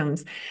different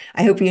systems?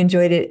 I hope you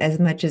enjoyed it as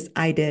much as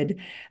I did.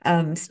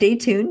 Stay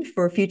tuned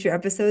for future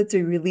episodes.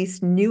 We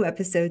release new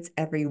episodes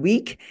every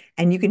week,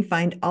 and you can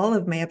find all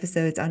of my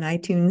episodes on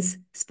iTunes,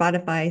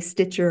 Spotify,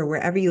 Stitcher, or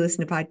wherever you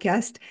listen to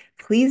podcasts.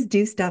 Please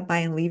do stop by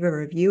and leave a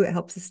review. It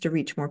helps us to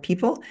reach more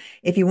people.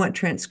 If you want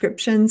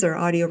transcriptions or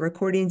audio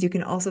recordings, you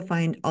can also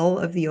find all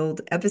of the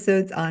old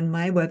episodes on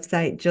my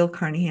website,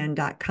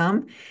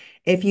 jillcarnahan.com.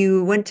 If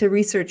you want to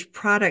research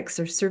products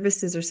or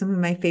services or some of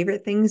my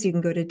favorite things, you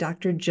can go to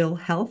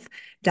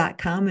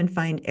drjillhealth.com and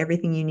find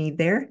everything you need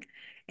there.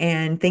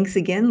 And thanks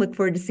again. Look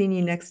forward to seeing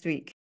you next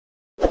week.